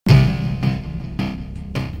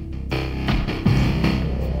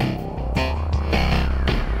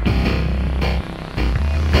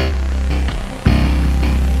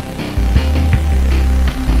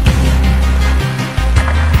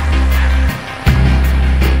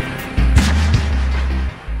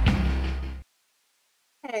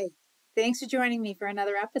Thanks for joining me for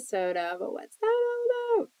another episode of What's That All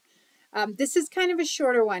About? This is kind of a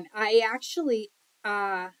shorter one. I actually,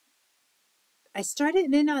 I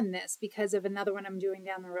started in on this because of another one I'm doing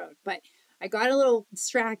down the road, but I got a little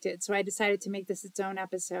distracted, so I decided to make this its own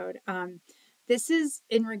episode. This is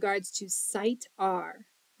in regards to Site R,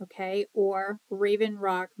 okay, or Raven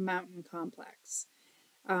Rock Mountain Complex.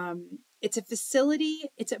 It's a facility.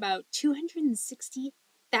 It's about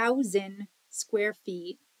 260,000 square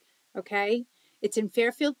feet. Okay, it's in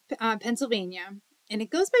Fairfield, Pennsylvania, and it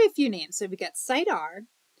goes by a few names. So we've got Site R,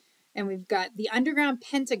 and we've got the Underground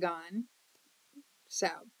Pentagon. So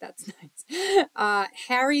that's nice.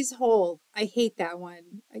 Harry's Hole. I hate that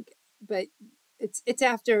one, but it's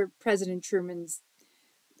after President Truman's.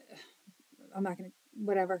 I'm not gonna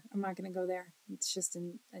whatever. I'm not gonna go there. It's just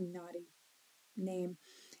a naughty name,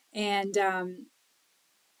 and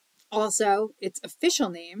also its official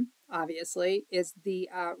name, obviously, is the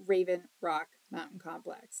Raven Rock Mountain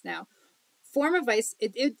Complex. Now, former vice,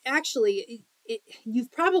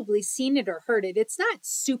 you've probably seen it or heard it. It's not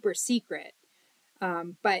super secret,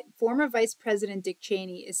 but former Vice President Dick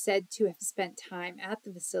Cheney is said to have spent time at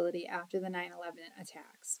the facility after the 9/11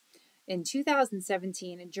 attacks. In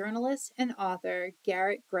 2017, a journalist and author,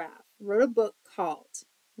 Garrett Graff, wrote a book called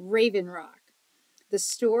Raven Rock: The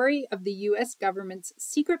Story of the U.S. Government's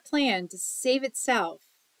Secret Plan to Save Itself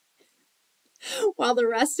While the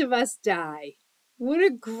Rest of Us Die. What a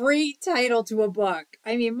great title to a book.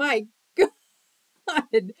 I mean, my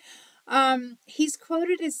God. He's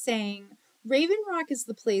quoted as saying, Raven Rock is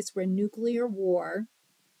the place where nuclear war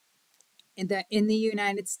in the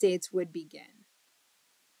United States would begin.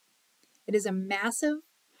 It is a massive,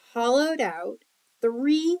 hollowed out,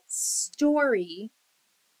 3-story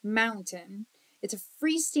mountain. It's a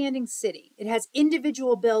freestanding city. It has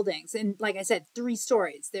individual buildings, and like I said, 3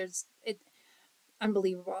 stories.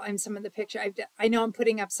 Unbelievable. I'm some of the picture. I know I'm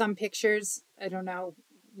putting up some pictures. I don't know,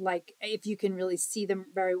 like if you can really see them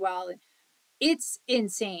very well. It's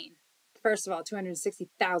insane. First of all,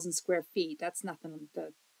 260,000 square feet. That's nothing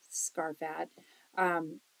to scarf at.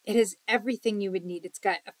 It has everything you would need. It's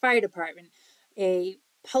got a fire department, a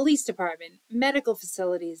police department, medical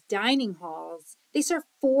facilities, dining halls. They serve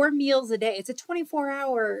 4 meals a day. It's a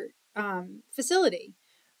 24-hour facility,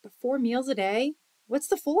 but 4 meals a day? What's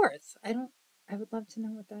the 4th? I would love to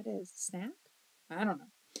know what that is. Snack? I don't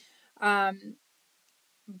know.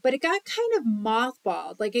 But it got kind of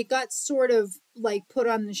mothballed. Like it got sort of like put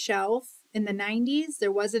on the shelf in the 90s.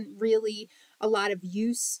 There wasn't really a lot of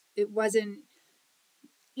use. It wasn't,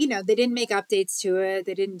 they didn't make updates to it.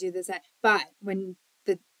 They didn't do this, that. But when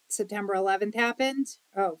the September 11th happened,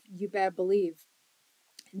 oh, you better believe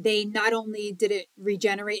they not only did it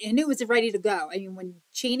regenerate, and it was ready to go. I mean, when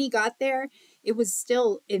Cheney got there, it was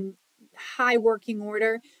still in high working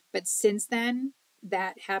order. But since then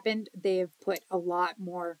that happened, they have put a lot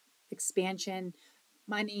more expansion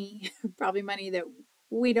money, probably money that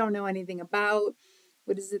we don't know anything about.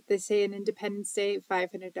 What is it they say in Independence Day?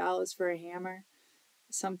 $500 for a hammer,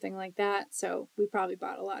 something like that. So we probably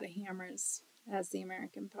bought a lot of hammers as the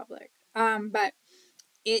American public. But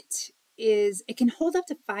it can hold up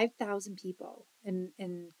to 5,000 people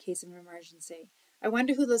in case of an emergency. I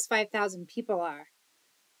wonder who those 5,000 people are.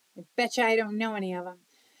 I bet you I don't know any of them.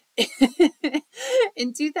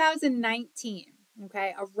 In 2019,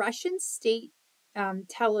 okay, a Russian state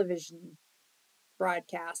television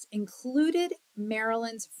broadcast included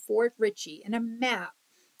Maryland's Fort Ritchie in a map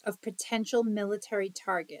of potential military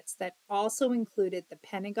targets that also included the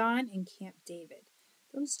Pentagon and Camp David.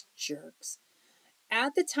 Those jerks.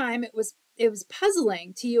 At the time, it was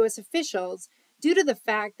puzzling to U.S. officials due to the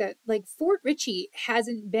fact that like Fort Ritchie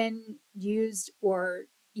hasn't been used, or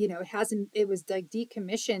it was like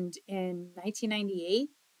decommissioned in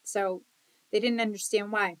 1998, so they didn't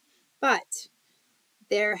understand why. But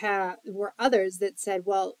there were others that said,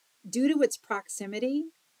 well, due to its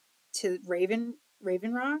proximity to Raven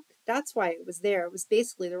Rock, that's why it was there. It was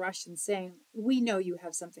basically the Russians saying, we know you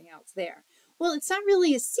have something else there. Well, it's not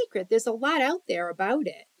really a secret. There's a lot out there about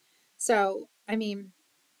it. So, I mean,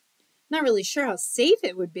 not really sure how safe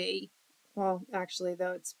it would be. Well, actually,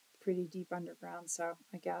 though, it's pretty deep underground, so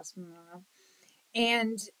I guess, I don't know.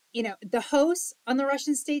 And, the hosts on the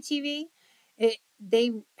Russian state TV,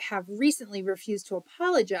 they have recently refused to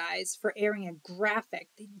apologize for airing a graphic.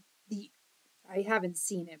 I haven't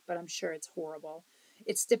seen it, but I'm sure it's horrible.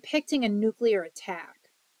 It's depicting a nuclear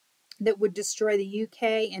attack that would destroy the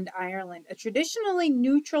UK and Ireland, a traditionally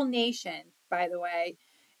neutral nation, by the way,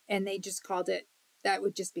 and they just called it, that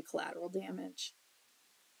would just be collateral damage.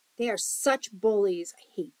 They are such bullies. I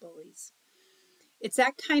hate bullies. It's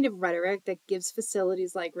that kind of rhetoric that gives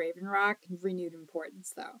facilities like Raven Rock renewed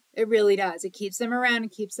importance, though. It really does. It keeps them around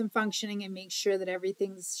and keeps them functioning and makes sure that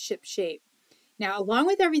everything's shipshape. Now, along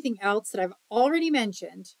with everything else that I've already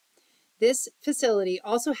mentioned, this facility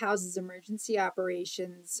also houses emergency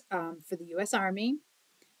operations for the U.S. Army,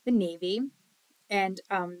 the Navy, and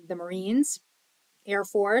the Marines, Air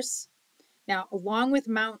Force. Now, along with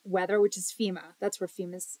Mount Weather, which is FEMA, that's where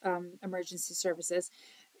FEMA's emergency services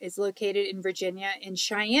is located in Virginia, in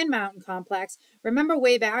Cheyenne Mountain Complex. Remember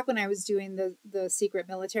way back when I was doing the secret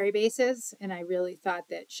military bases, and I really thought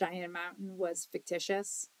that Cheyenne Mountain was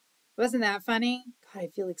fictitious? Wasn't that funny? God, I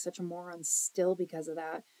feel like such a moron still because of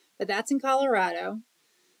that. But that's in Colorado,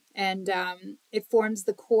 and it forms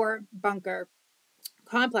the core bunker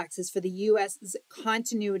complexes for the U.S.'s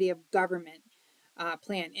continuity of government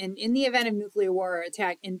plan. And in the event of nuclear war or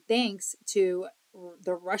attack, and thanks to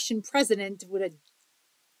the Russian president,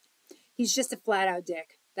 he's just a flat out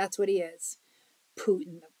dick. That's what he is.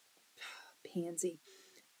 Putin, the pansy.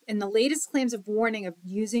 And the latest claims of warning of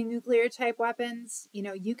using nuclear type weapons,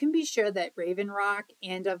 you can be sure that Raven Rock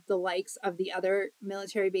and of the likes of the other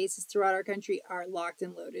military bases throughout our country are locked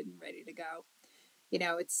and loaded and ready to go.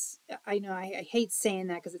 I hate saying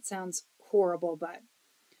that because it sounds horrible, but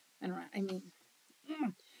I don't know. I mean,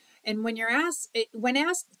 and when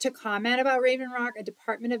asked to comment about Raven Rock, a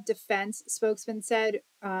Department of Defense spokesman said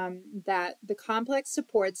that the complex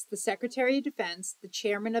supports the Secretary of Defense, the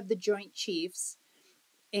chairman of the Joint Chiefs,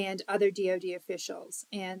 and other DoD officials,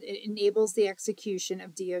 and it enables the execution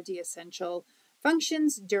of DoD essential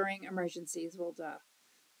functions during emergencies. Well, duh.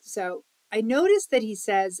 So I noticed that he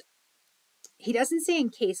doesn't say in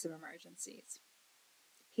case of emergencies.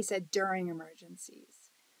 He said during emergencies,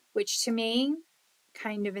 which to me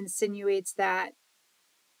kind of insinuates that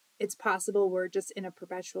it's possible we're just in a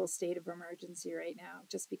perpetual state of emergency right now,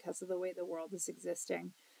 just because of the way the world is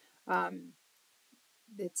existing.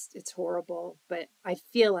 It's horrible, but I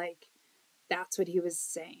feel like that's what he was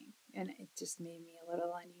saying, and it just made me a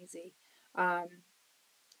little uneasy.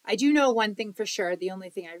 I do know one thing for sure. The only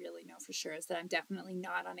thing I really know for sure is that I'm definitely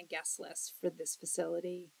not on a guest list for this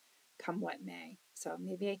facility come what may. So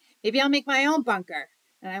maybe I'll make my own bunker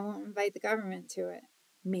and I won't invite the government to it.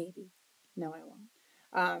 Maybe. No, I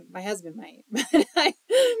won't. My husband might, but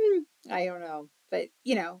I don't know. But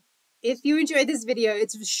if you enjoyed this video,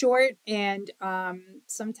 it's short and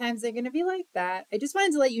sometimes they're going to be like that. I just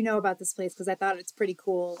wanted to let you know about this place because I thought it's pretty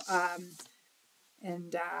cool.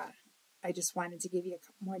 And I just wanted to give you a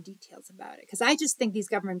couple more details about it because I just think these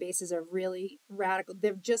government bases are really radical.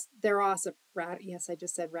 They're awesome. Yes, I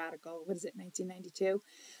just said radical. What is it, 1992?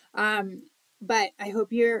 But I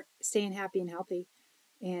hope you're staying happy and healthy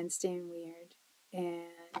and staying weird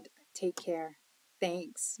and take care.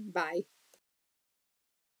 Thanks. Bye.